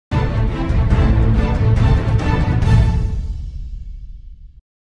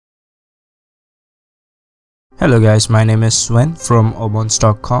Hello guys, my name is Swen from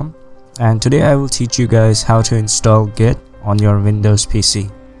obons.com, and today I will teach you guys how to install Git on your Windows PC.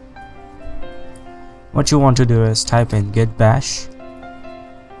 What you want to do is type in git bash.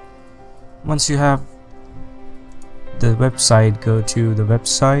 Once you have the website, go to the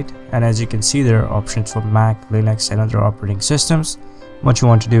website, and as you can see there are options for Mac, Linux and other operating systems. What you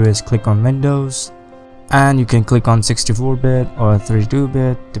want to do is click on Windows, and you can click on 64-bit or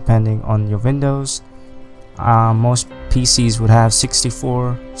 32-bit depending on your Windows. Most PCs would have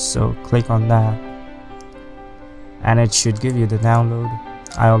 64, so click on that and it should give you the download.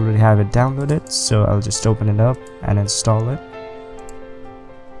 I already have it downloaded, so I'll just open it up and install it.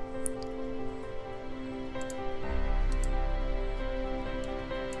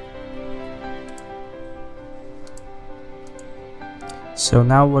 So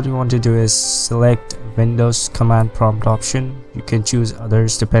now what you want to do is select Windows command prompt option. You can choose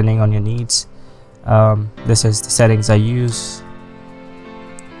others depending on your needs. This is the settings I use.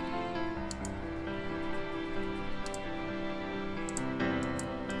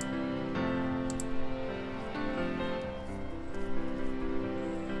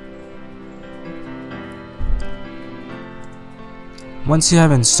 Once you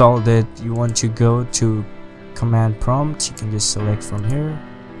have installed it, you want to go to command prompt. You can just select from here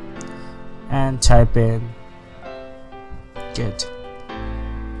and type in git.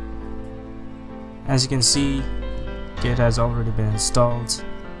 As you can see, Git has already been installed.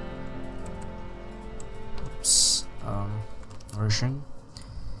 Version,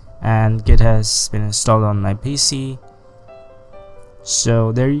 and Git has been installed on my PC.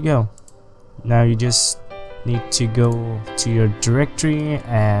 So there you go. Now you just need to go to your directory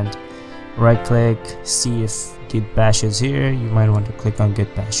and right click, see if git bash is here. You might want to click on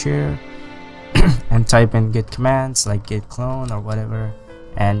git bash here and type in git commands like git clone or whatever,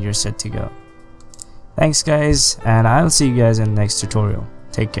 and you're set to go. Thanks guys, and I'll see you guys in the next tutorial.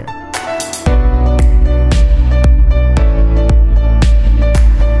 Take care.